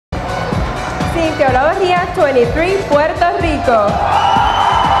Cintia Olavarria, 23, Puerto Rico.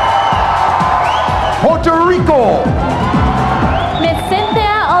 Puerto Rico. Miss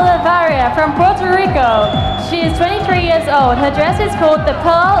Cynthia Olavarria from Puerto Rico. She is 23 years old. Her dress is called the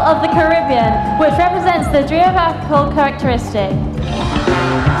Pearl of the Caribbean, which represents the geographical characteristic.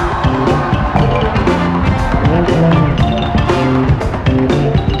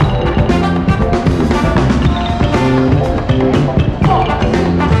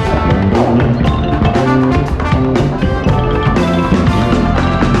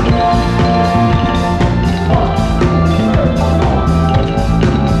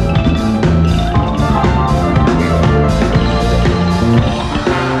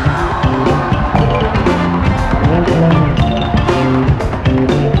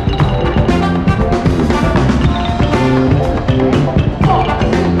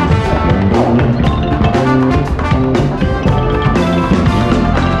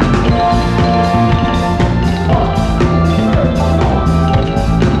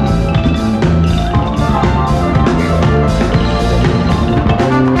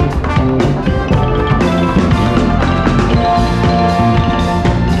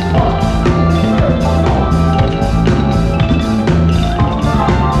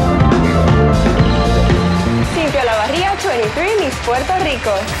 Puerto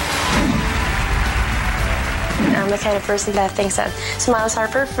Rico. I'm the kind of person that thinks that smiles are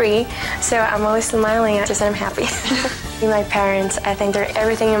for free, so I'm always smiling, just I'm happy. My parents, I think they're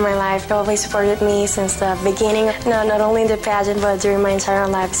everything in my life. They always supported me since the beginning. No, not only in the pageant, but during my entire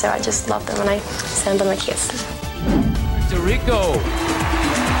life, so I just love them and I send them a kiss. Puerto Rico. Puerto Rico.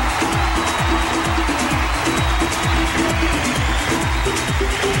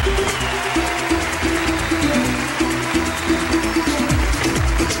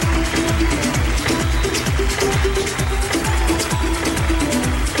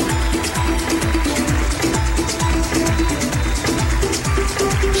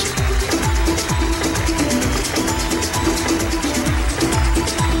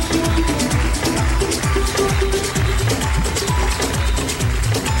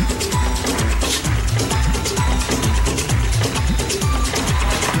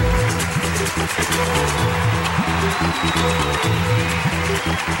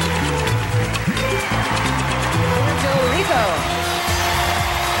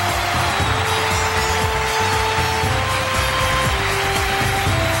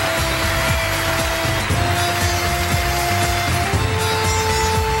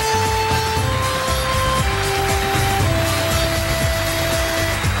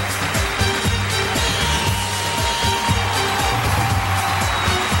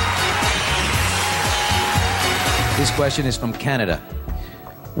 This question is from Canada.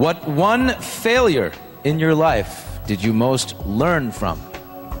 What one failure in your life did you most learn from?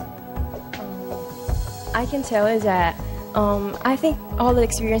 I can tell you that I think all the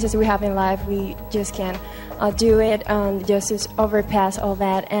experiences we have in life, we just can do it and just overpass all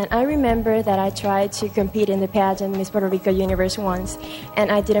that. And I remember that I tried to compete in the pageant Miss Puerto Rico Universe once,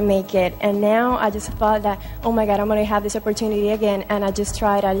 and I didn't make it. And now I just thought that, oh my God, I'm going to have this opportunity again. And I just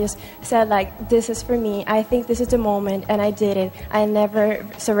tried. I just said, like, this is for me. I think this is the moment, and I did it. I never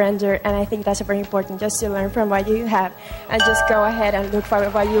surrendered, and I think that's very important, just to learn from what you have and just go ahead and look for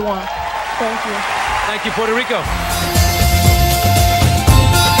what you want. Thank you. Thank you, Puerto Rico.